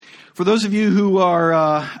For those of you who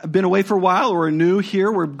are been away for a while or are new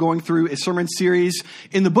here, we're going through a sermon series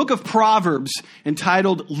in the book of Proverbs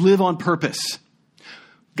entitled Live on Purpose.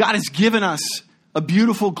 God has given us a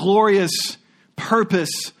beautiful, glorious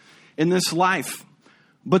purpose in this life.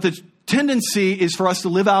 But the tendency is for us to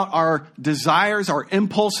live out our desires, our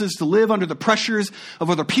impulses, to live under the pressures of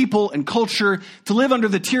other people and culture, to live under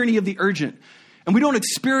the tyranny of the urgent. And we don't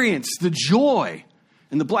experience the joy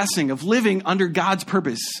and the blessing of living under God's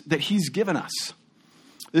purpose that He's given us.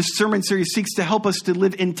 This sermon series seeks to help us to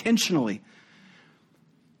live intentionally,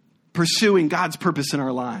 pursuing God's purpose in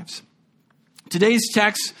our lives. Today's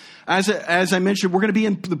text, as I mentioned, we're going to be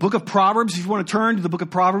in the book of Proverbs. If you want to turn to the book of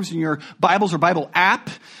Proverbs in your Bibles or Bible app,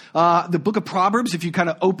 the book of Proverbs, if you kind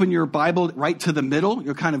of open your Bible right to the middle,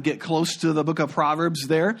 you'll kind of get close to the book of Proverbs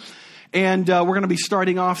there. And we're going to be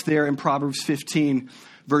starting off there in Proverbs 15,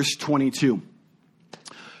 verse 22.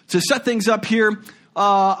 To set things up here,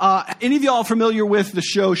 any of y'all familiar with the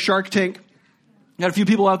show Shark Tank? Got a few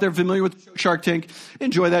people out there familiar with the show Shark Tank.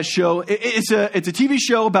 Enjoy that show. It's a TV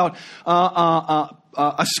show about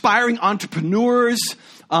aspiring entrepreneurs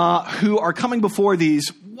who are coming before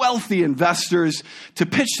these wealthy investors to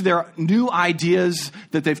pitch their new ideas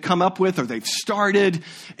that they've come up with or they've started.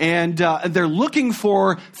 And they're looking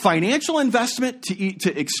for financial investment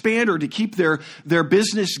to expand or to keep their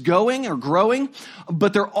business going or growing.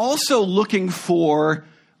 But they're also looking for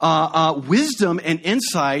wisdom and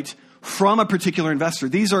insight from a particular investor.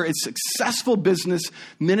 These are successful business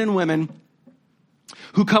men and women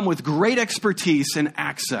who come with great expertise and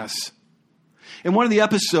access. In one of the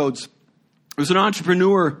episodes, there was an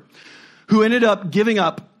entrepreneur who ended up giving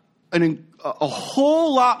up a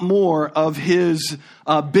whole lot more of his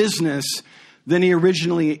business than he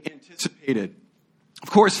originally anticipated. Of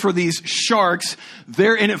course, for these sharks,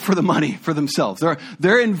 they're in it for the money for themselves.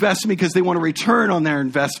 They're investing because they want a return on their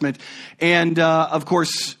investment. And of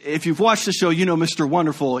course, if you've watched the show, you know Mr.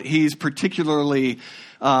 Wonderful. He's particularly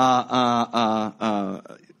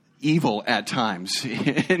evil at times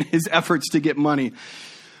in his efforts to get money.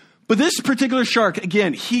 But this particular shark,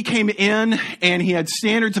 again, he came in and he had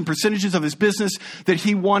standards and percentages of his business that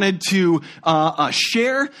he wanted to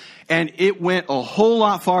share, and it went a whole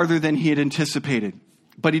lot farther than he had anticipated.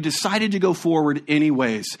 But he decided to go forward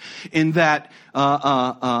anyways in that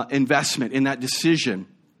investment, in that decision.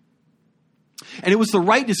 And it was the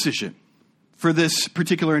right decision for this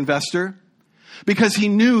particular investor because he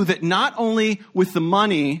knew that not only with the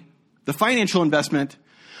money, the financial investment,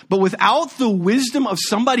 but without the wisdom of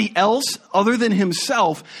somebody else other than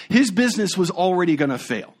himself, his business was already going to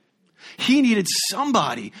fail. He needed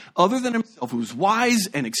somebody other than himself who was wise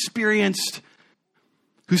and experienced,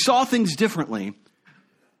 who saw things differently,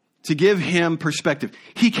 to give him perspective.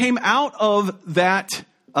 He came out of that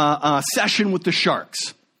session with the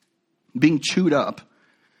sharks, being chewed up,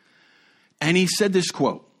 and he said this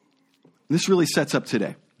quote. This really sets up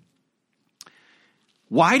today.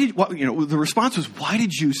 The response was, why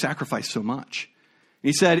did you sacrifice so much? And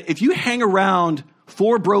he said, if you hang around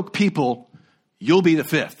 4 broke people, you'll be the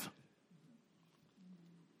 5th.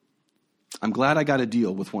 I'm glad I got a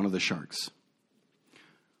deal with one of the sharks.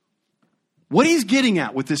 What he's getting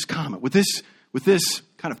at with this comment, with this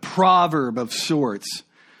kind of proverb of sorts,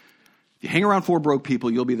 if you hang around 4 broke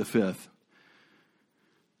people, you'll be the 5th,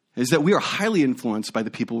 is that we are highly influenced by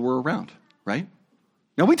the people we're around, right?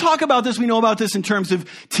 Now, we talk about this, we know about this in terms of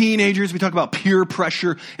teenagers. We talk about peer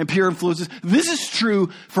pressure and peer influences. This is true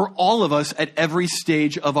for all of us at every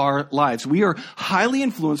stage of our lives. We are highly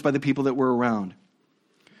influenced by the people that we're around.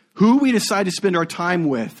 Who we decide to spend our time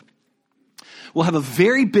with will have a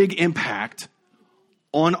very big impact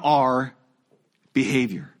on our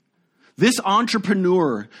behavior. This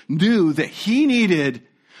entrepreneur knew that he needed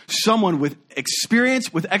someone with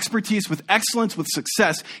experience, with expertise, with excellence, with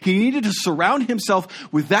success. He needed to surround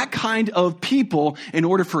himself with that kind of people in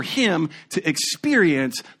order for him to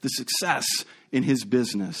experience the success in his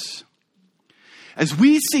business. As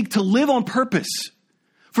we seek to live on purpose,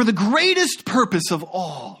 for the greatest purpose of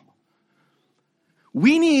all,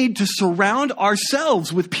 we need to surround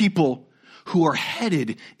ourselves with people who are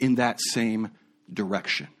headed in that same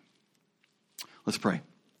direction. Let's pray.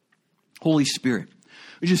 Holy Spirit,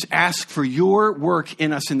 we just ask for your work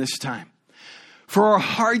in us in this time, for our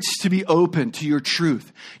hearts to be open to your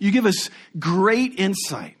truth. You give us great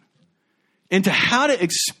insight into how to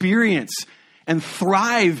experience and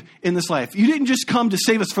thrive in this life. You didn't just come to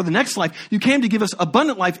save us for the next life. You came to give us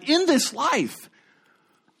abundant life in this life.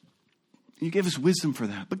 You gave us wisdom for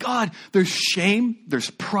that. But God, there's shame, there's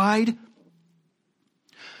pride,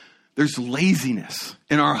 there's laziness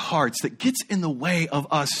in our hearts that gets in the way of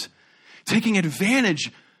us taking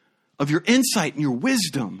advantage of your insight and your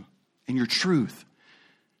wisdom and your truth.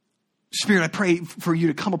 Spirit, I pray for you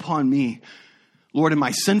to come upon me, Lord, in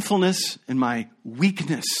my sinfulness and my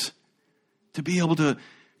weakness, to be able to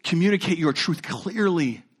communicate your truth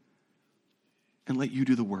clearly and let you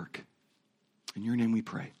do the work. In your name we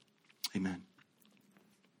pray. Amen.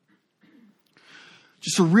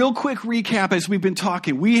 Just a real quick recap as we've been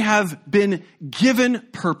talking. We have been given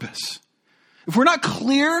purpose. If we're not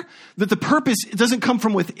clear that the purpose doesn't come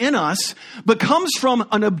from within us, but comes from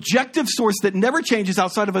an objective source that never changes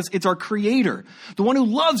outside of us, it's our Creator, the one who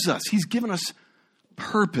loves us. He's given us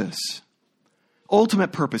purpose,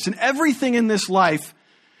 ultimate purpose. And everything in this life,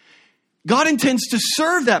 God intends to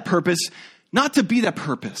serve that purpose, not to be that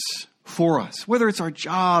purpose for us. Whether it's our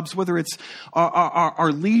jobs, whether it's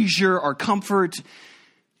our leisure, our comfort,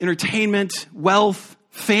 entertainment, wealth,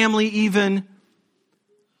 family even.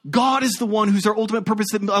 God is the one who's our ultimate purpose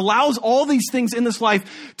that allows all these things in this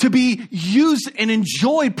life to be used and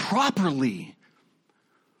enjoyed properly.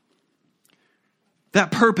 That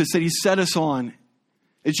purpose that he set us on,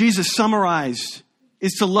 as Jesus summarized,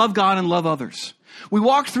 is to love God and love others. We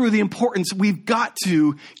walked through the importance. We've got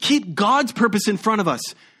to keep God's purpose in front of us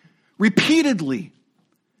repeatedly,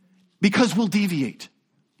 because we'll deviate.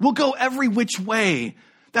 We'll go every which way.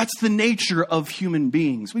 That's the nature of human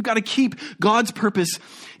beings. We've got to keep God's purpose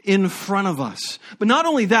in front of us. But not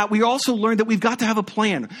only that, we also learned that we've got to have a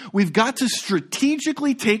plan. We've got to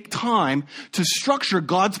strategically take time to structure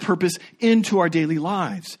God's purpose into our daily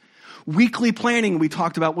lives. Weekly planning, we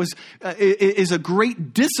talked about, is a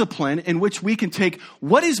great discipline in which we can take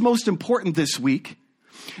what is most important this week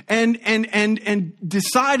and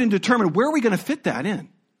decide and determine where are we going to fit that in,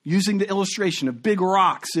 using the illustration of big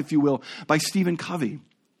rocks, if you will, by Stephen Covey.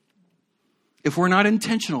 If we're not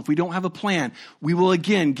intentional, if we don't have a plan, we will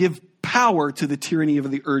again give power to the tyranny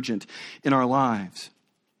of the urgent in our lives.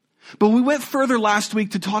 But we went further last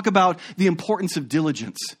week to talk about the importance of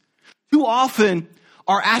diligence. Too often,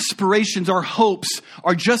 our aspirations, our hopes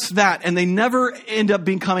are just that, and they never end up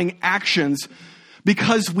becoming actions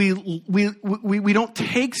because we don't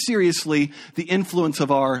take seriously the influence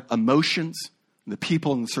of our emotions, the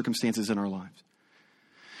people and the circumstances in our lives.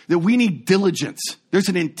 That we need diligence. There's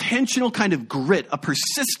an intentional kind of grit, a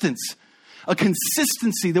persistence, a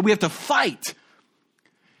consistency that we have to fight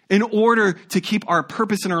in order to keep our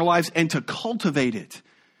purpose in our lives and to cultivate it.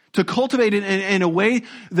 To cultivate it in a way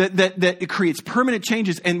that it creates permanent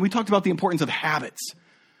changes. And we talked about the importance of habits.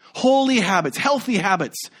 Holy habits, healthy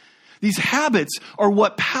habits. These habits are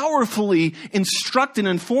what powerfully instruct and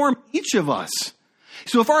inform each of us.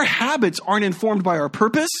 So if our habits aren't informed by our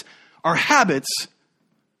purpose, our habits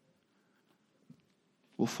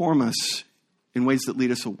will form us in ways that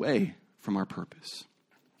lead us away from our purpose.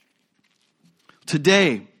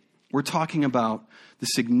 Today, we're talking about the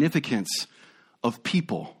significance of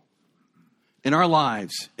people in our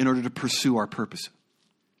lives in order to pursue our purpose.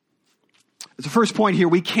 As the first point here,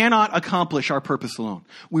 we cannot accomplish our purpose alone.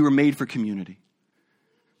 We were made for community.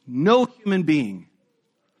 No human being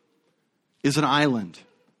is an island.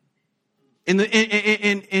 In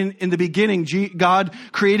the beginning, God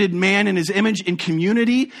created man in his image in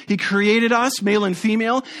community. He created us, male and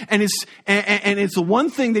female, and it's the one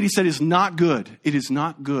thing that he said is not good. It is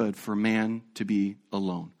not good for man to be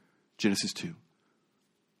alone. Genesis 2.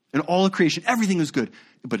 And all of creation, everything is good,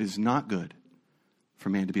 but it is not good for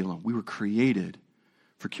man to be alone. We were created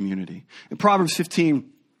for community. In Proverbs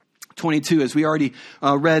 15:22, as we already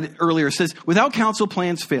read earlier, it says, "Without counsel,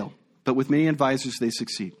 plans fail, but with many advisors, they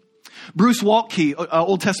succeed." Bruce Waltke,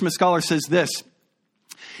 Old Testament scholar, says this: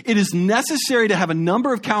 "It is necessary to have a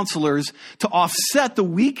number of counselors to offset the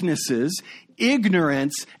weaknesses,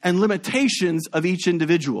 ignorance, and limitations of each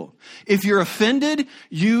individual. If you're offended,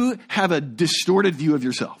 you have a distorted view of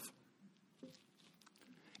yourself."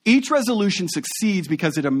 Each resolution succeeds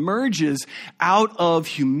because it emerges out of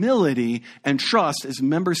humility and trust as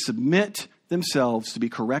members submit themselves to be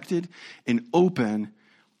corrected in open,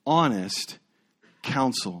 honest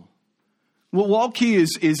counsel. What Waltke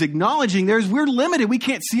is acknowledging there is we're limited. We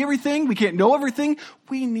can't see everything. We can't know everything.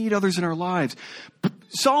 We need others in our lives.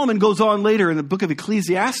 Solomon goes on later in the book of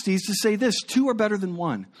Ecclesiastes to say this: "Two are better than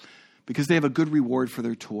one because they have a good reward for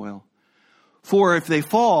their toil. For if they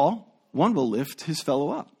fall, one will lift his fellow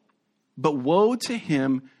up. But woe to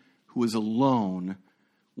him who is alone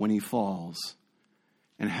when he falls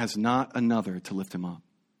and has not another to lift him up."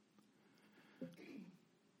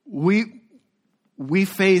 We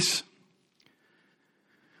face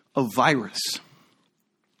a virus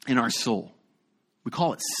in our soul. We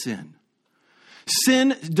call it sin.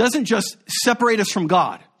 Sin doesn't just separate us from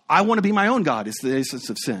God. I want to be my own God is the essence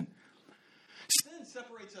of sin. Sin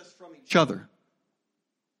separates us us from each other.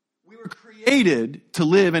 We were created to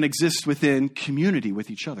live and exist within community with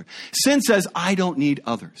each other. Sin says, I don't need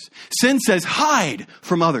others. Sin says, hide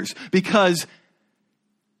from others because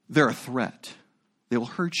they're a threat. They will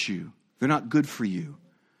hurt you. They're not good for you.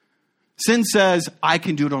 Sin says, I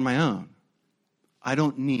can do it on my own. I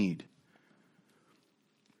don't need.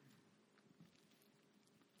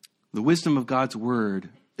 The wisdom of God's word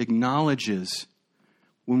acknowledges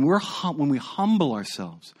when we humble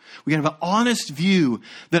ourselves, we can have an honest view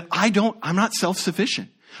that I'm not self-sufficient.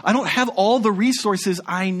 I don't have all the resources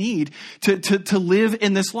I need to live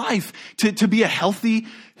in this life, to be a healthy,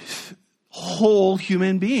 whole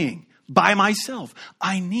human being by myself.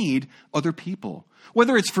 I need other people.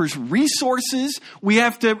 Whether it's for resources, we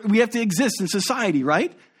have to exist in society,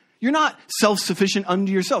 right? You're not self-sufficient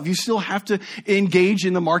unto yourself. You still have to engage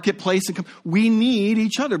in the marketplace. We need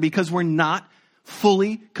each other because we're not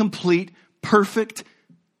fully, complete, perfect,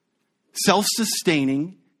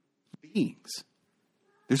 self-sustaining beings.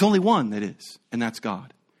 There's only one that is, and that's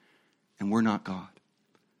God. And we're not God.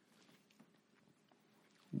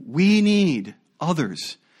 We need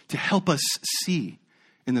others to help us see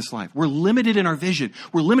in this life. We're limited in our vision.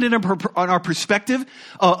 We're limited on our perspective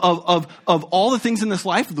of all the things in this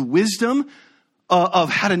life, the wisdom of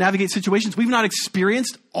how to navigate situations. We've not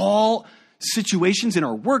experienced all situations in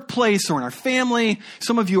our workplace or in our family.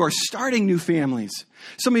 Some of you are starting new families.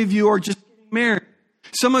 Some of you are just getting married.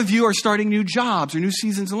 Some of you are starting new jobs or new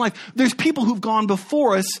seasons in life. There's people who've gone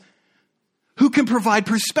before us who can provide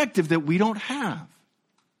perspective that we don't have.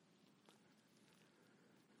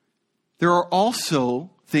 There are also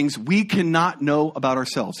things we cannot know about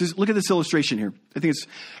ourselves. Just look at this illustration here. I think it's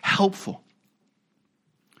helpful.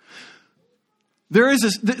 There is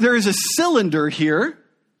a cylinder here,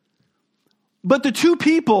 but the two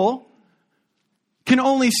people can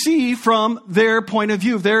only see from their point of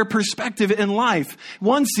view, their perspective in life.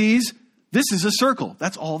 One sees this is a circle.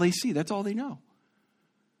 That's all they see. That's all they know.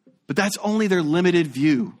 But that's only their limited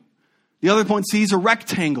view. The other point sees a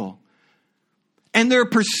rectangle. And their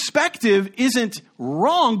perspective isn't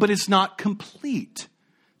wrong, but it's not complete.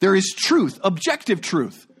 There is truth, objective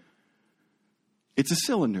truth. It's a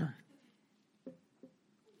cylinder.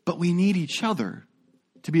 But we need each other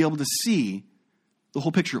to be able to see the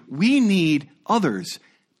whole picture. We need others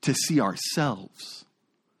to see ourselves.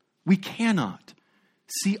 We cannot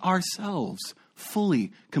see ourselves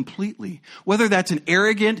fully, completely. Whether that's an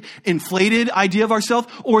arrogant, inflated idea of ourselves,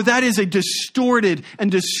 or that is a distorted and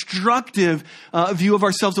destructive view of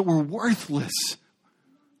ourselves that we're worthless.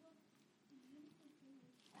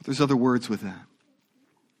 There's other words with that.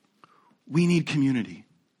 We need community.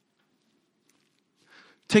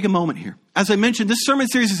 Take a moment here. As I mentioned, this sermon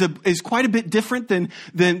series is quite a bit different than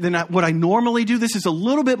what I normally do. This is a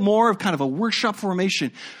little bit more of kind of a workshop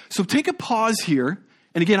formation. So take a pause here.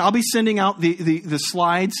 And again, I'll be sending out the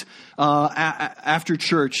slides after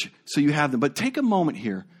church so you have them. But take a moment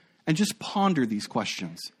here and just ponder these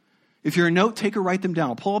questions. If you're a note taker, write them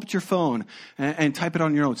down. Pull up your phone and type it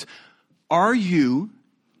on your notes. Are you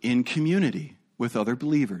in community with other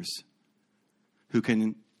believers who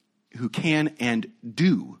can and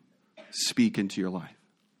do speak into your life?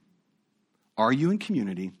 Are you in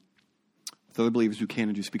community with other believers who can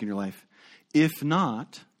and do speak in your life? If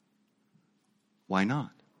not, why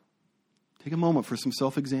not? Take a moment for some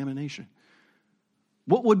self-examination.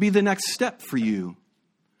 What would be the next step for you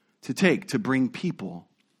to take to bring people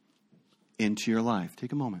into your life?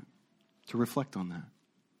 Take a moment to reflect on that.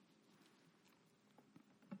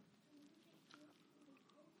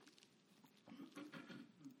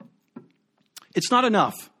 It's not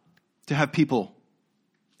enough to have people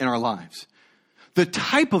in our lives. The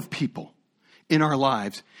type of people in our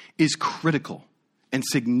lives is critical and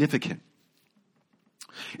significant.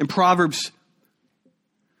 In Proverbs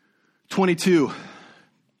 22, you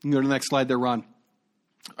can go to the next slide there, Ron.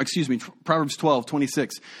 Proverbs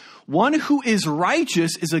 12:26. One who is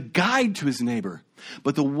righteous is a guide to his neighbor,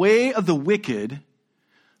 but the way of the wicked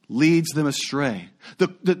leads them astray.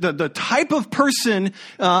 The type of person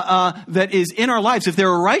that is in our lives, if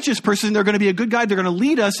they're a righteous person, they're going to be a good guide. They're going to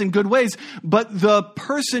lead us in good ways. But the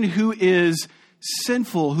person who is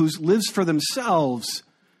sinful, who lives for themselves,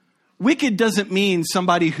 wicked doesn't mean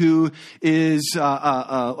somebody who is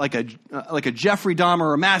like a Jeffrey Dahmer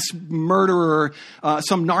or a mass murderer,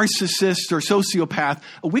 some narcissist or sociopath.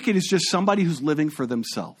 A wicked is just somebody who's living for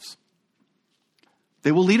themselves.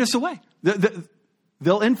 They will lead us away.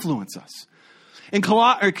 They'll influence us.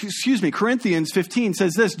 Corinthians 15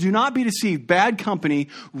 says this, do not be deceived. Bad company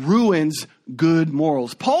ruins good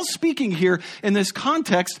morals. Paul's speaking here in this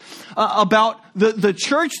context about the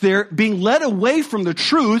church there being led away from the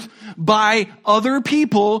truth by other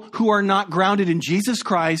people who are not grounded in Jesus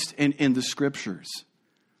Christ and in the scriptures.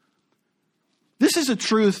 This is a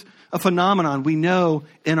truth, a phenomenon we know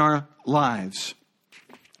in our lives.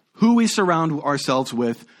 Who we surround ourselves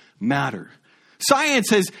with matter. Science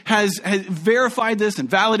has verified this and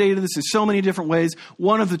validated this in so many different ways.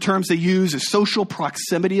 One of the terms they use is social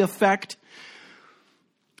proximity effect.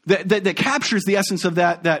 That captures the essence of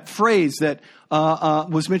that phrase that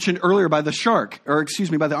was mentioned earlier by the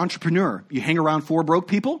by the entrepreneur. You hang around 4 broke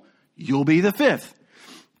people, you'll be the 5th.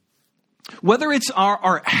 Whether it's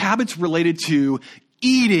our habits related to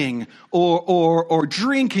eating or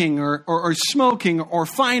drinking or smoking or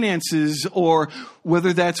finances, or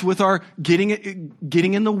whether that's with our getting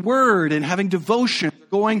in the Word and having devotion,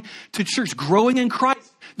 going to church, growing in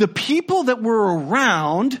Christ, the people that we're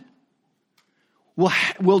around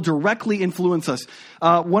will directly influence us.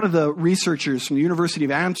 One of the researchers from the University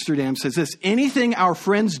of Amsterdam says this, anything our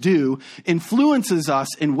friends do influences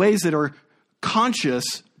us in ways that are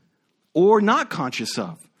conscious or not conscious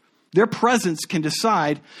of. Their presence can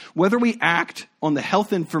decide whether we act on the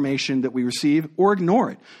health information that we receive or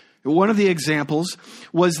ignore it. One of the examples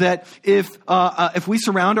was that if we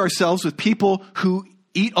surround ourselves with people who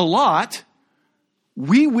eat a lot,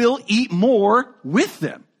 we will eat more with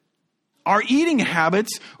them. Our eating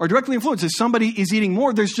habits are directly influenced. If somebody is eating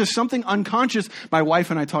more, there's just something unconscious. My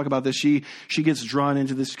wife and I talk about this. She gets drawn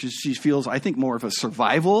into this because she feels, I think, more of a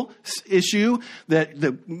survival issue,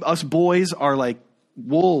 that us boys are like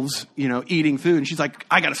wolves, eating food. And she's like,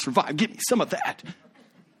 I got to survive. Give me some of that.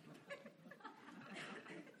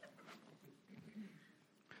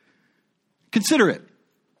 Consider it.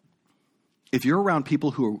 If you're around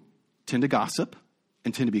people who tend to gossip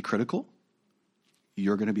and tend to be critical,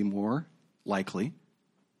 you're going to be more likely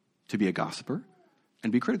to be a gossiper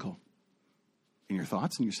and be critical in your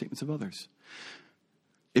thoughts and your statements of others.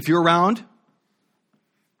 If you're around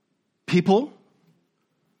people,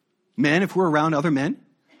 men, if we're around other men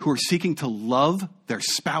who are seeking to love their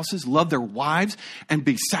spouses, love their wives, and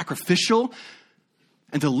be sacrificial,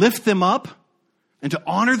 and to lift them up, and to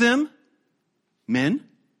honor them, men,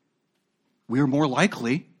 we are more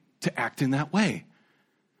likely to act in that way.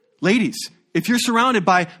 Ladies, if you're surrounded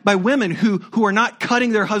by women who are not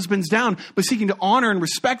cutting their husbands down, but seeking to honor and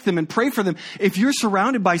respect them and pray for them, if you're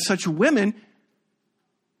surrounded by such women,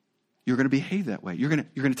 you're going to behave that way. You're going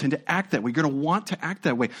to tend to act that way. You're going to want to act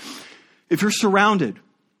that way. If you're surrounded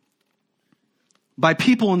by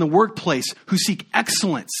people in the workplace who seek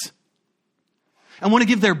excellence and want to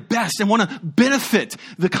give their best and want to benefit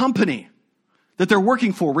the company that they're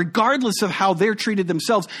working for, regardless of how they're treated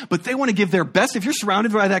themselves, but they want to give their best. If you're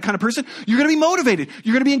surrounded by that kind of person, you're going to be motivated.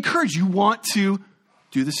 You're going to be encouraged. You want to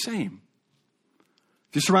do the same.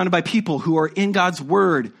 If you're surrounded by people who are in God's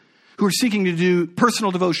Word, who are seeking to do personal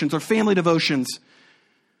devotions or family devotions,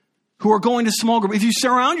 who are going to small group, if you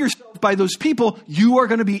surround yourself by those people, you are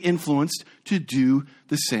going to be influenced to do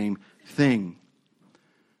the same thing.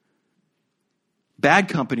 Bad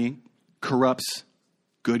company corrupts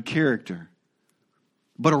good character.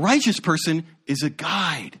 But a righteous person is a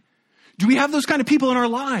guide. Do we have those kind of people in our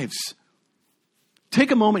lives?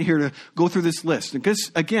 Take a moment here to go through this list.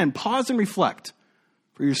 Because, again, pause and reflect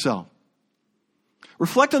for yourself.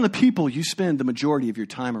 Reflect on the people you spend the majority of your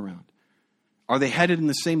time around. Are they headed in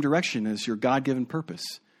the same direction as your God-given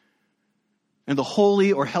purpose and the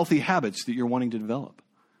holy or healthy habits that you're wanting to develop?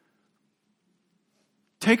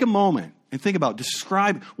 Take a moment and think about,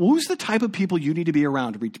 describe, who's the type of people you need to be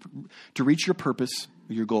around to reach your purpose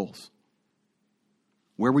or your goals?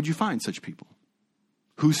 Where would you find such people?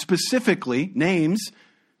 Who specifically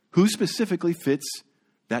fits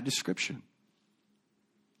that description?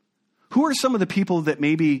 Who are some of the people that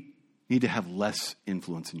maybe need to have less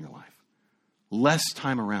influence in your life? Less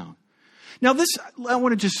time around? Now, I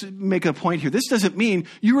want to just make a point here. This doesn't mean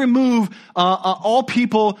you remove all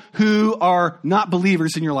people who are not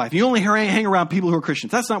believers in your life. You only hang around people who are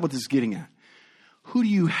Christians. That's not what this is getting at. Who do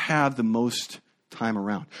you have the most time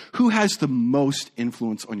around? Who has the most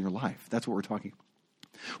influence on your life? That's what we're talking about.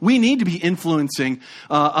 We need to be influencing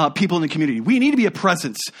people in the community. We need to be a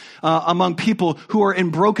presence among people who are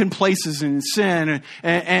in broken places and in sin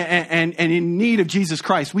and in need of Jesus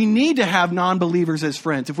Christ. We need to have non-believers as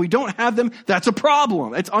friends. If we don't have them, that's a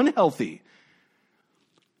problem. It's unhealthy.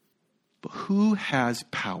 But who has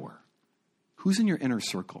power? Who's in your inner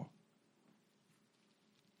circle?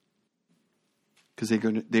 Because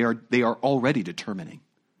they are already determining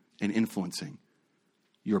and influencing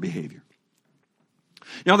your behavior.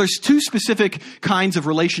 Now, there's two specific kinds of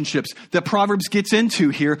relationships that Proverbs gets into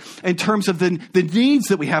here in terms of the needs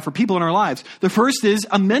that we have for people in our lives. The first is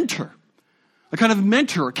a mentor, a kind of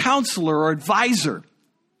mentor, a counselor, or advisor.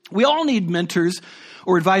 We all need mentors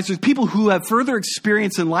or advisors, people who have further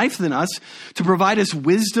experience in life than us, to provide us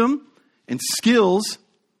wisdom and skills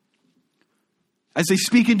as they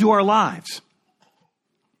speak into our lives.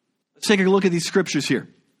 Let's take a look at these scriptures here.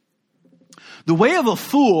 The way of a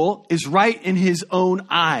fool is right in his own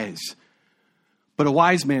eyes, but a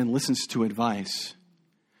wise man listens to advice.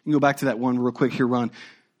 You can go back to that one real quick here, Ron.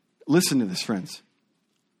 Listen to this, friends.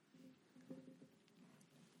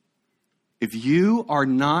 If you are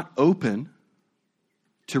not open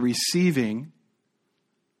to receiving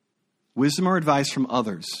wisdom or advice from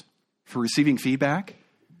others, for receiving feedback,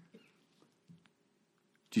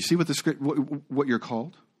 do you see what the script, what you're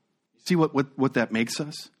called? See what that makes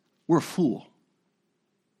us? We're a fool.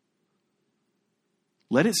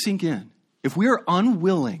 Let it sink in. If we are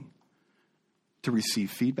unwilling to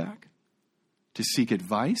receive feedback, to seek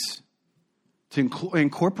advice, to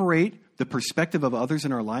incorporate the perspective of others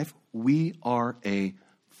in our life, we are a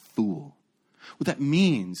fool. What that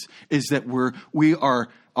means is that we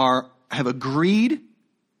have agreed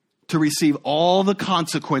to receive all the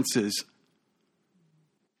consequences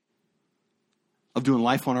of doing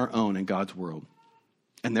life on our own in God's world.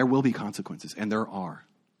 And there will be consequences, and there are.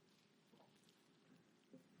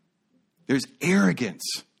 There's arrogance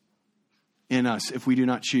in us if we do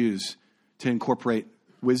not choose to incorporate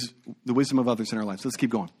the wisdom of others in our lives. Let's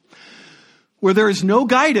keep going. Where there is no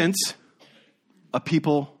guidance, a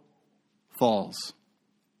people falls.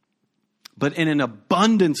 But in an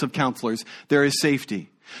abundance of counselors, there is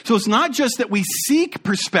safety. So it's not just that we seek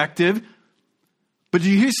perspective, but do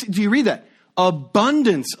you read that?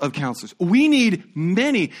 Abundance of counselors. We need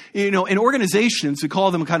many, in organizations, we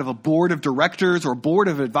call them kind of a board of directors or board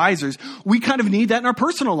of advisors. We kind of need that in our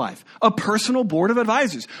personal life, a personal board of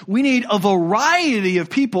advisors. We need a variety of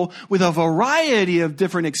people with a variety of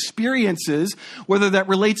different experiences, whether that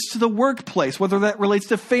relates to the workplace, whether that relates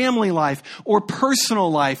to family life or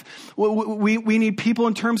personal life. We need people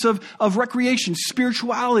in terms of recreation,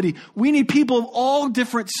 spirituality. We need people of all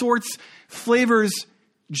different sorts, flavors,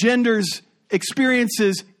 genders,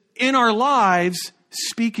 experiences in our lives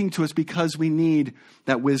speaking to us because we need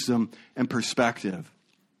that wisdom and perspective.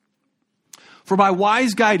 For by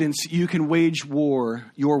wise guidance you can wage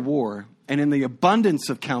your war, and in the abundance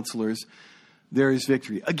of counselors there is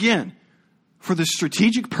victory. Again, for the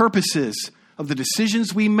strategic purposes of the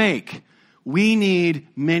decisions we make, we need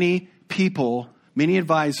many people, many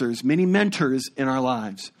advisors, many mentors in our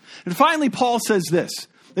lives. And finally, Paul says this.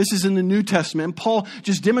 This is in the New Testament. And Paul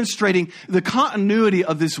just demonstrating the continuity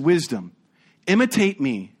of this wisdom. Imitate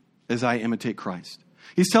me as I imitate Christ.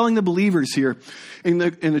 He's telling the believers here in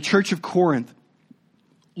the church of Corinth,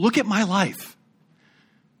 look at my life.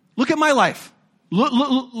 Look at my life. Look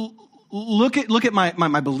at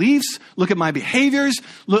my beliefs. Look at my behaviors.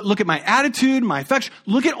 Look at my attitude, my affection.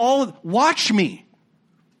 Look at watch me.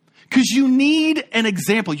 Because you need an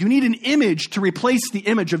example. You need an image to replace the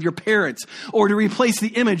image of your parents or to replace the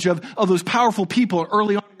image of those powerful people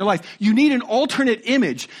early on in your life. You need an alternate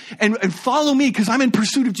image and follow me because I'm in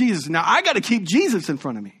pursuit of Jesus. Now, I got to keep Jesus in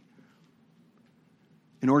front of me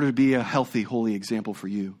in order to be a healthy, holy example for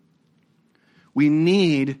you. We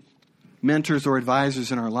need mentors or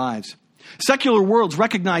advisors in our lives. Secular worlds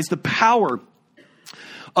recognize the power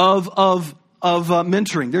of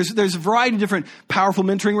mentoring. There's a variety of different powerful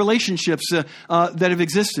mentoring relationships that have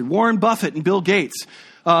existed. Warren Buffett and Bill Gates.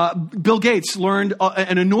 Bill Gates learned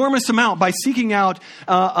an enormous amount by seeking out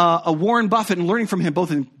a Warren Buffett and learning from him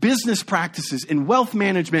both in business practices, in wealth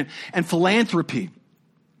management, and philanthropy.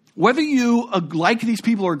 Whether you like these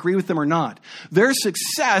people or agree with them or not, their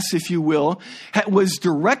success, if you will, was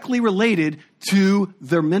directly related to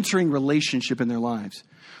their mentoring relationship in their lives.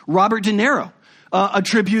 Robert De Niro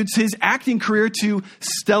attributes his acting career to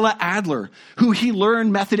Stella Adler, who he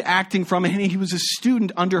learned method acting from, and he was a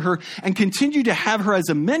student under her and continued to have her as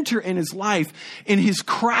a mentor in his life, in his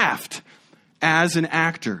craft as an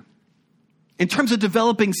actor. In terms of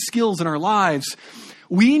developing skills in our lives,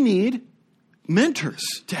 we need mentors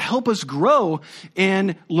to help us grow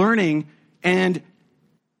in learning and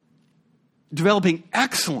developing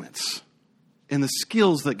excellence in the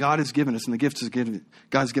skills that God has given us and the gifts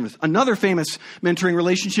God has given us. Another famous mentoring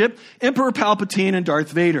relationship, Emperor Palpatine and Darth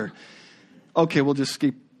Vader. Okay, we'll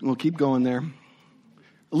keep going there.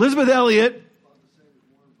 Elizabeth Elliot,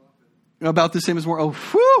 about the same as Warren. Oh,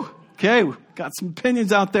 whew. Okay, we've got some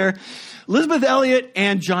opinions out there. Elizabeth Elliot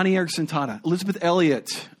and Johnny Erickson Tata. Elizabeth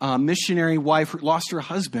Elliot, missionary wife, lost her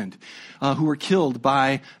husband, who were killed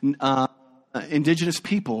by indigenous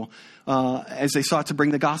people as they sought to bring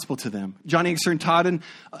the gospel to them. Johnny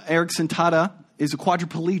Erickson Tata is a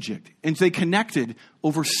quadriplegic, and they connected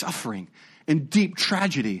over suffering and deep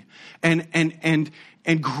tragedy and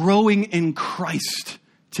growing in Christ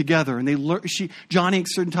together. And Johnny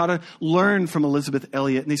Erickson Tata learned from Elizabeth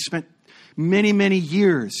Elliot, and they spent many, many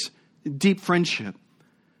years in deep friendship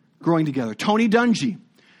growing together. Tony Dungy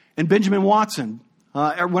and Benjamin Watson.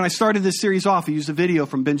 When I started this series off, I used a video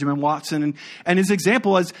from Benjamin Watson and his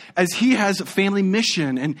example as he has a family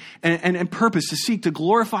mission and purpose to seek to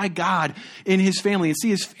glorify God in his family and see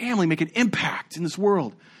his family make an impact in this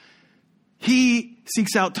world. He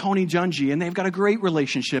seeks out Tony Dungy, and they've got a great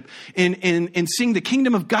relationship in seeing the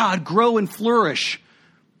kingdom of God grow and flourish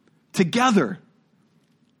together,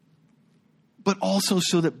 but also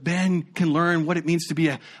so that Ben can learn what it means to be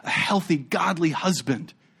a healthy, godly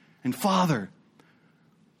husband and father.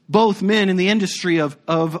 Both men in the industry of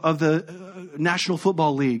the National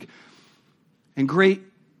Football League, and great,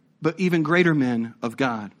 but even greater men of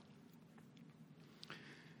God.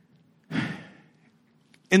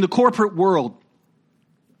 In the corporate world,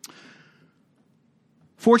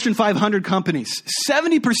 Fortune 500 companies,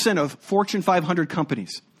 70% of Fortune 500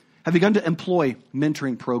 companies have begun to employ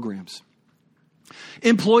mentoring programs.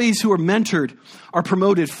 Employees who are mentored are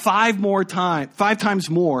promoted 5 times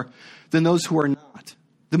more than those who are not.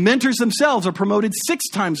 The mentors themselves are promoted 6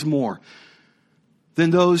 times more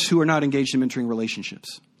than those who are not engaged in mentoring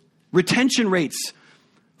relationships. Retention rates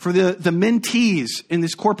for the mentees in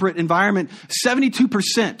this corporate environment,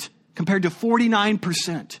 72% compared to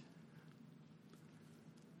 49%.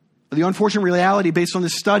 The unfortunate reality based on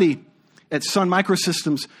this study at Sun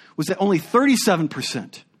Microsystems was that only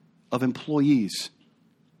 37% of employees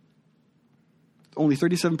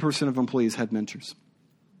had mentors.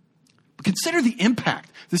 But consider the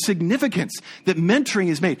impact, the significance that mentoring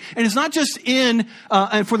has made. And it's not just and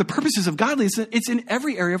for the purposes of godliness, it's in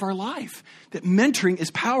every area of our life that mentoring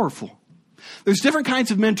is powerful. There's different kinds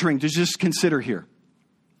of mentoring to just consider here.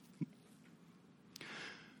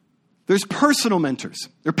 There's personal mentors.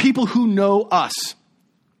 They're people who know us.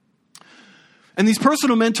 And these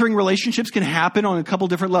personal mentoring relationships can happen on a couple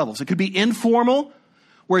different levels. It could be informal,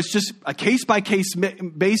 where it's just a case-by-case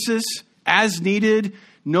basis, as needed,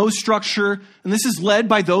 no structure. And this is led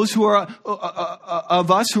by those who are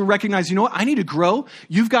of us who recognize, you know what, I need to grow.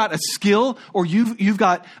 You've got a skill, or you've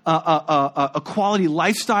got a quality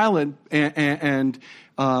lifestyle and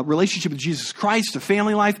relationship with Jesus Christ, a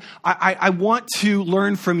family life. I want to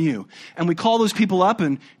learn from you. And we call those people up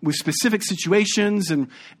and with specific situations and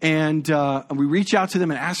we reach out to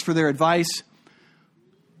them and ask for their advice.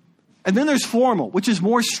 And then there's formal, which is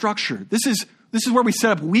more structured. This is where we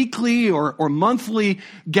set up weekly or monthly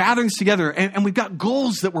gatherings together, and we've got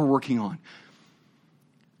goals that we're working on.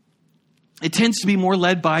 It tends to be more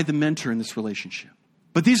led by the mentor in this relationship.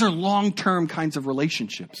 But these are long-term kinds of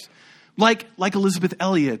relationships, like Elizabeth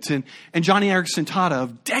Elliot and Johnny Erickson Tata,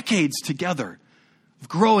 of decades together, of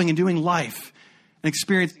growing and doing life and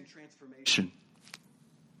experiencing transformation.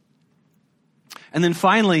 And then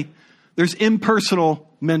finally, there's impersonal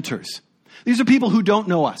mentors. These are people who don't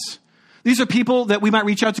know us. These are people that we might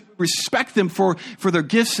reach out to, respect them for their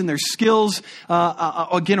gifts and their skills,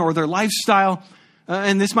 or their lifestyle.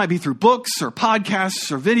 And this might be through books or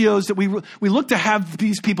podcasts or videos that we look to have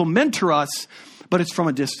these people mentor us, but it's from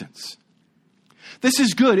a distance. This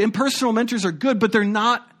is good. Impersonal mentors are good, but they're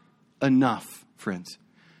not enough, friends.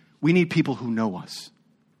 We need people who know us.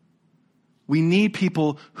 We need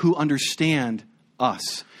people who understand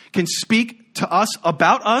us, can speak to us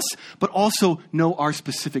about us, but also know our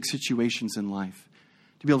specific situations in life,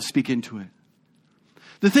 to be able to speak into it.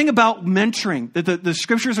 The thing about mentoring that the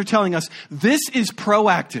scriptures are telling us, this is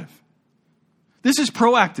proactive. This is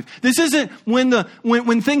proactive. This isn't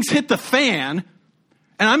when things hit the fan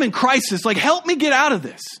and I'm in crisis, like, help me get out of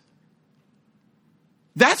this.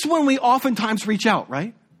 That's when we oftentimes reach out,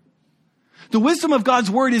 right? The wisdom of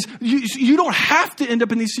God's word is you don't have to end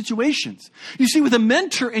up in these situations. You see, with a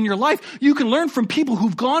mentor in your life, you can learn from people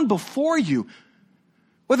who've gone before you,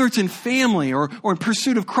 whether it's in family or in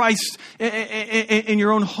pursuit of Christ in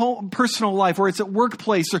your own home, personal life, or it's at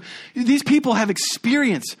workplace. Or these people have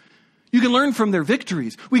experience. You can learn from their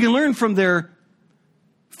victories. We can learn from their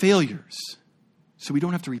failures, so we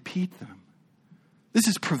don't have to repeat them. This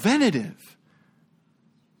is preventative.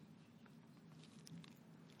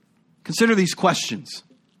 Consider these questions.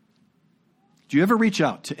 Do you ever reach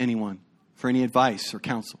out to anyone for any advice or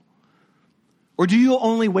counsel? Or do you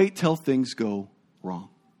only wait till things go wrong?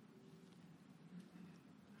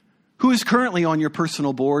 Who is currently on your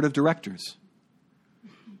personal board of directors?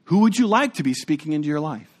 Who would you like to be speaking into your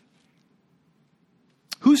life?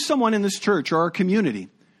 Who's someone in this church or our community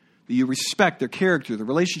that you respect, their character, their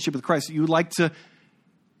relationship with Christ, that you would like to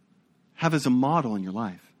have as a model in your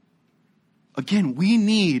life? Again, we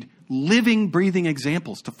need living, breathing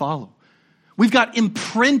examples to follow. We've got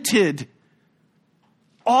imprinted,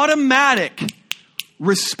 automatic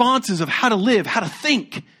responses of how to live, how to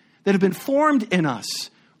think that have been formed in us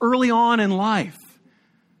early on in life.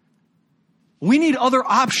 We need other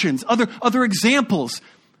options, other examples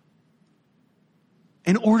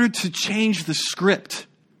in order to change the script,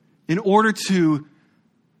 in order to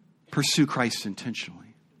pursue Christ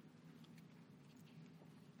intentionally.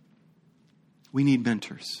 We need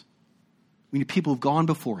mentors. We need people who've gone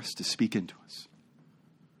before us to speak into us.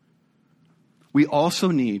 We also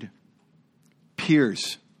need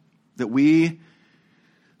peers who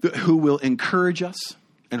will encourage us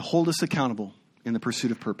and hold us accountable in the pursuit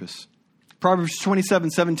of purpose. Proverbs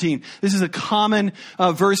 27:17. This is a common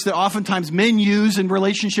verse that oftentimes men use in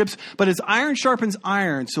relationships, but as iron sharpens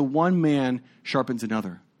iron, so one man sharpens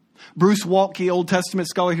another. Bruce Waltke, Old Testament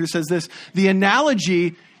scholar, here says this: the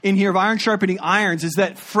analogy in here of iron sharpening irons is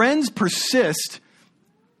that friends persist.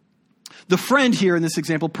 The friend here in this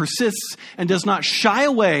example persists and does not shy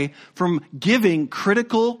away from giving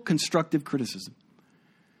critical, constructive criticism.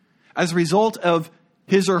 As a result of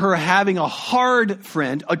his or her having a hard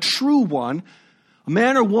friend, a true one, a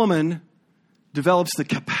man or woman develops the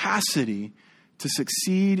capacity to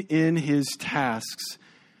succeed in his tasks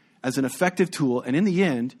as an effective tool. And in the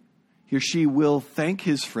end, he or she will thank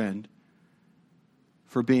his friend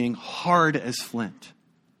for being hard as flint.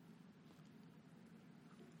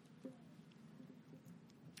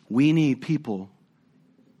 We need people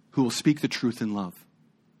who will speak the truth in love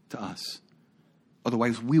to us.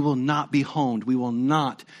 Otherwise, we will not be honed. We will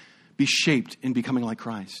not be shaped in becoming like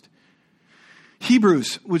Christ.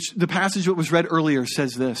 Hebrews, which the passage that was read earlier,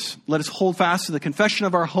 says this: let us hold fast to the confession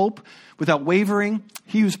of our hope without wavering.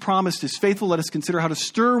 He who's promised is faithful. Let us consider how to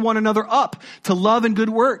stir one another up to love and good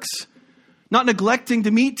works, not neglecting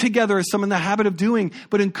to meet together as some in the habit of doing,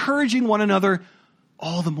 but encouraging one another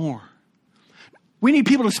all the more. We need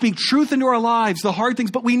people to speak truth into our lives, the hard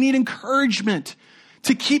things, but we need encouragement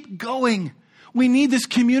to keep going. We need this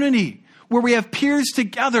community where we have peers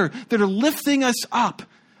together that are lifting us up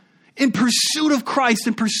in pursuit of Christ,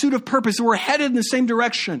 in pursuit of purpose, and we're headed in the same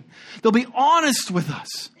direction. They'll be honest with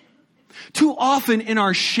us. Too often in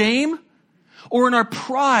our shame or in our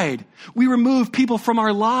pride, we remove people from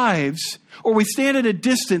our lives, or we stand at a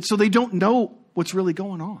distance so they don't know what's really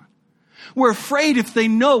going on. We're afraid if they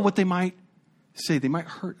know what they might say, they might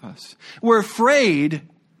hurt us. We're afraid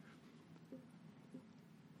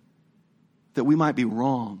that we might be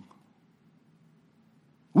wrong.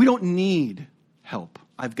 We don't need help.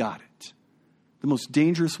 I've got it. The most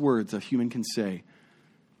dangerous words a human can say,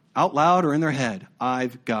 out loud or in their head: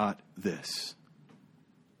 I've got this.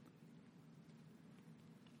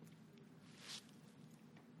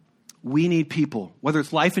 We need people, whether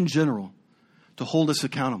it's life in general, to hold us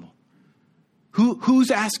accountable.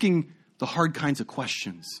 Who's asking the hard kinds of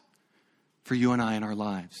questions for you and I in our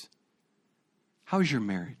lives? How's your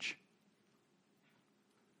marriage?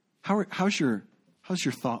 How's your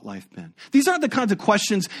thought life been? These aren't the kinds of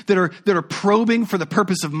questions that are probing for the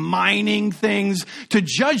purpose of mining things to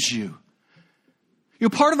judge you. You know,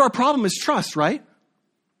 part of our problem is trust, right?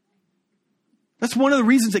 That's one of the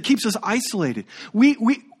reasons it keeps us isolated.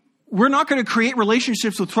 We're not going to create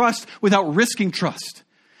relationships with trust without risking trust.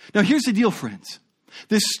 Now, here's the deal, friends.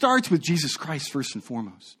 This starts with Jesus Christ first and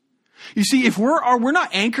foremost. You see, if we're not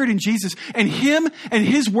anchored in Jesus and Him and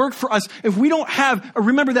His work for us, if we don't have,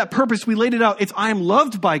 remember that purpose, we laid it out. It's I am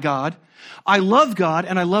loved by God, I love God,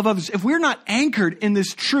 and I love others. If we're not anchored in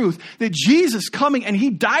this truth that Jesus coming and He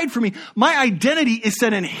died for me, my identity is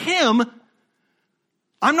set in Him,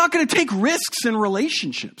 I'm not going to take risks in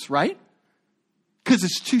relationships, right? Because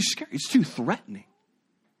it's too scary. It's too threatening.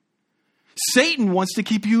 Satan wants to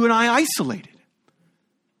keep you and I isolated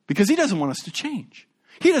because he doesn't want us to change.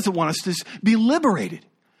 He doesn't want us to be liberated.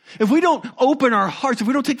 If we don't open our hearts, if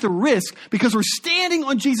we don't take the risk because we're standing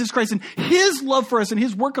on Jesus Christ and His love for us and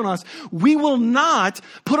His work on us, we will not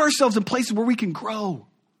put ourselves in places where we can grow.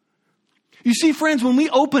 You see, friends, when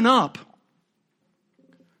we open up,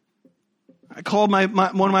 I called one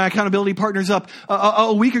of my accountability partners up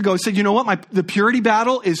a week ago and said, you know what, the purity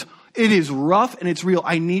battle is rough and it's real.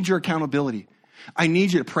 I need your accountability. I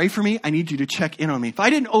need you to pray for me. I need you to check in on me. If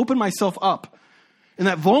I didn't open myself up in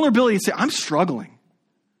that vulnerability and say, I'm struggling,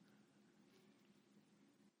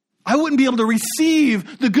 I wouldn't be able to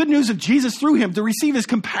receive the good news of Jesus through him, to receive his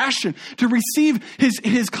compassion, to receive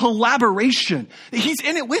his collaboration. He's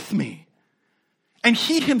in it with me. And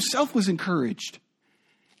he himself was encouraged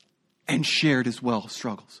and shared as well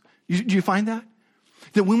struggles. Do you find that?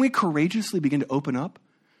 That when we courageously begin to open up,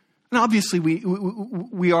 and obviously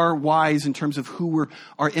we are wise in terms of who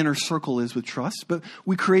our inner circle is with trust, but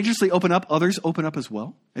we courageously open up, others open up as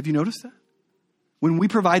well. Have you noticed that? When we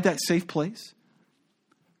provide that safe place.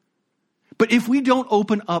 But if we don't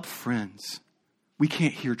open up, friends, we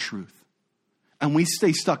can't hear truth. And we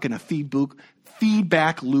stay stuck in a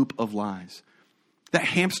feedback loop of lies. That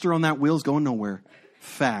hamster on that wheel is going nowhere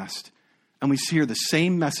fast. And we hear the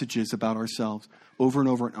same messages about ourselves over and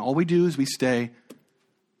over. And all we do is we stay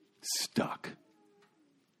stuck.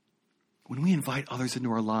 When we invite others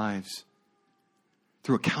into our lives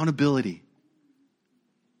through accountability,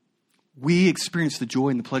 we experience the joy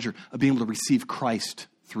and the pleasure of being able to receive Christ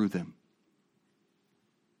through them.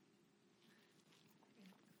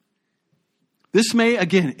 This may,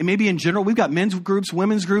 again, it may be in general. We've got men's groups,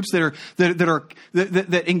 women's groups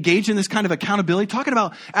that engage in this kind of accountability,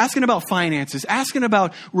 asking about finances, asking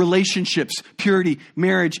about relationships, purity,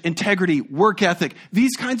 marriage, integrity, work ethic,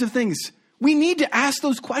 these kinds of things. We need to ask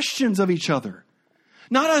those questions of each other.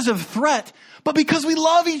 Not as a threat, but because we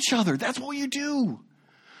love each other. That's what you do.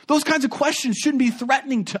 Those kinds of questions shouldn't be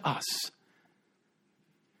threatening to us.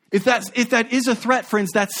 If that is a threat,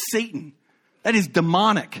 friends, that's Satan. That is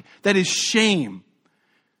demonic. That is shame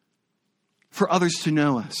for others to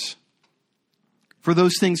know us, for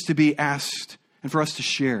those things to be asked and for us to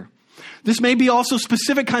share. This may be also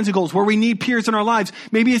specific kinds of goals where we need peers in our lives.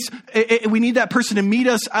 Maybe we need that person to meet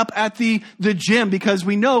us up at the gym because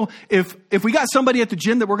we know if we got somebody at the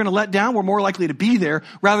gym that we're going to let down, we're more likely to be there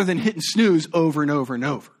rather than hitting snooze over and over and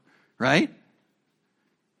over, right?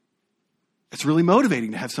 It's really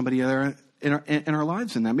motivating to have somebody there in our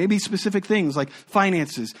lives in that. Maybe specific things like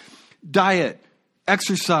finances, diet,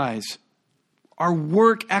 exercise, our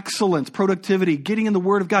work excellence, productivity, getting in the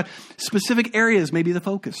Word of God. Specific areas may be the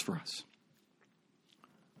focus for us.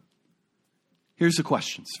 Here's the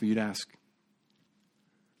questions for you to ask.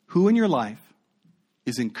 Who in your life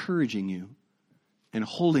is encouraging you and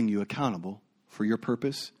holding you accountable for your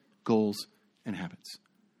purpose, goals, and habits?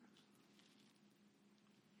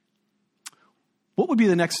 What would be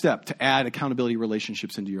the next step to add accountability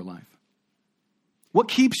relationships into your life? What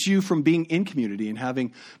keeps you from being in community and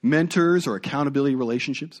having mentors or accountability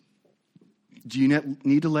relationships? Do you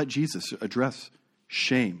need to let Jesus address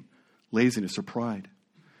shame, laziness, or pride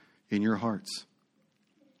in your hearts?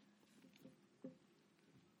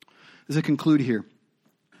 As I conclude here,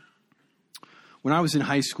 when I was in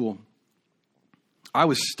high school, I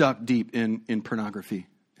was stuck deep in pornography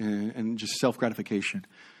and just self-gratification.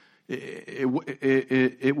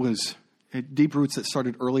 It was deep roots that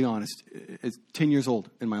started early on. It's 10 years old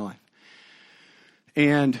in my life.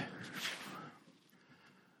 And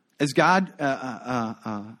as God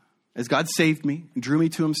saved me and drew me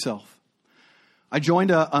to himself, I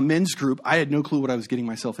joined a men's group. I had no clue what I was getting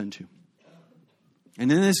myself into. And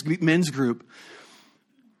in this men's group,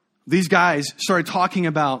 these guys started talking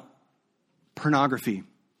about pornography,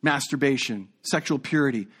 masturbation, sexual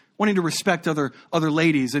purity, wanting to respect other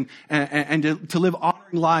ladies and to live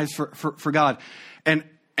honoring lives for God. And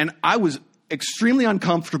I was extremely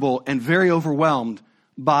uncomfortable and very overwhelmed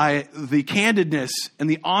by the candidness and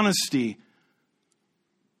the honesty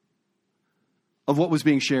of what was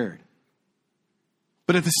being shared.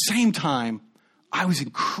 But at the same time, I was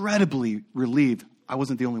incredibly relieved I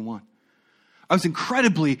wasn't the only one. I was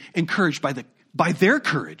incredibly encouraged by their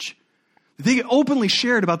courage. They openly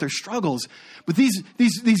shared about their struggles. But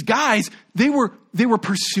these guys, they were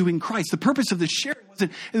pursuing Christ. The purpose of this sharing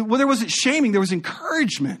there wasn't shaming, there was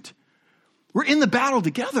encouragement. We're in the battle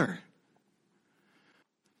together.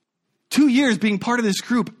 2 years being part of this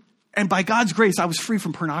group, and by God's grace, I was free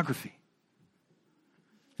from pornography.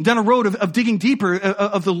 And down a road of digging deeper,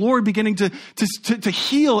 of the Lord beginning to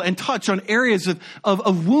heal and touch on areas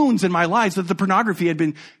of wounds in my life that the pornography had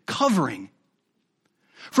been covering.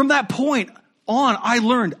 From that point on, I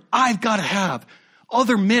learned I've got to have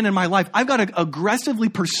other men in my life. I've got to aggressively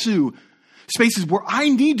pursue spaces where I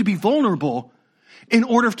need to be vulnerable in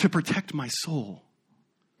order to protect my soul.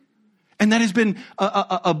 And that has been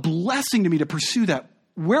a blessing to me to pursue that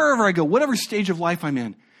wherever I go, whatever stage of life I'm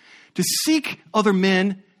in, to seek other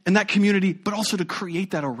men in that community, but also to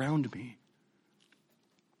create that around me.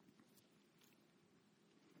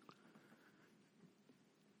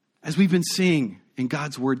 As we've been seeing in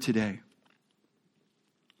God's word today,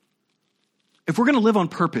 if we're going to live on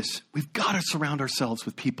purpose, we've got to surround ourselves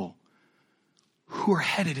with people who are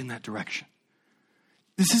headed in that direction.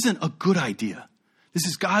 This isn't a good idea. This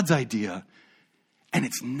is God's idea, and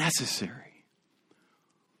it's necessary.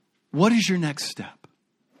 What is your next step?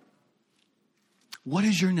 What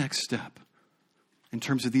is your next step in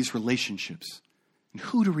terms of these relationships and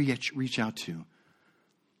who to reach out to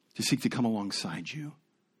seek to come alongside you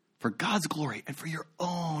for God's glory and for your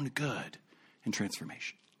own good and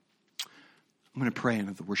transformation? I'm going to pray and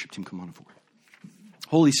have the worship team come on forward.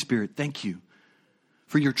 Holy Spirit, thank you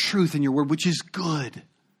for your truth and your word, which is good.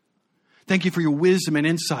 Thank you for your wisdom and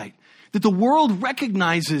insight that the world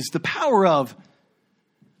recognizes the power of.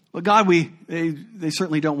 But God, they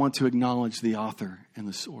certainly don't want to acknowledge the author and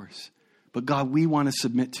the source. But God, we want to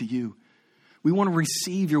submit to you. We want to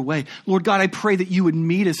receive your way. Lord God, I pray that you would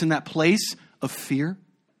meet us in that place of fear,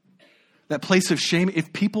 that place of shame.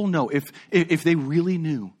 If people know, if they really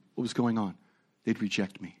knew what was going on, they'd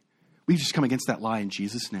reject me. We just come against that lie in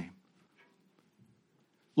Jesus' name.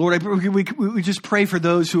 Lord, we just pray for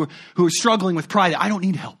those who are struggling with pride. I don't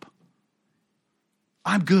need help.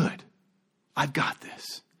 I'm good. I've got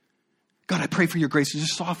this. God, I pray for your grace to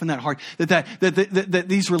just soften that heart, that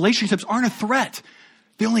these relationships aren't a threat.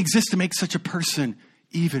 They only exist to make such a person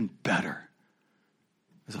even better.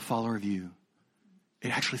 As a follower of you,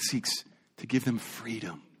 it actually seeks to give them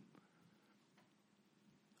freedom.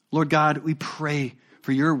 Lord God, we pray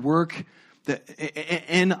for your work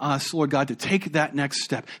in us, Lord God, to take that next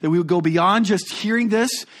step. That we would go beyond just hearing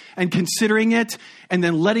this and considering it and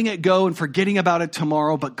then letting it go and forgetting about it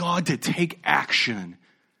tomorrow, but God, to take action.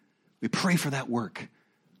 We pray for that work.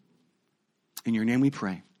 In your name we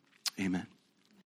pray. Amen.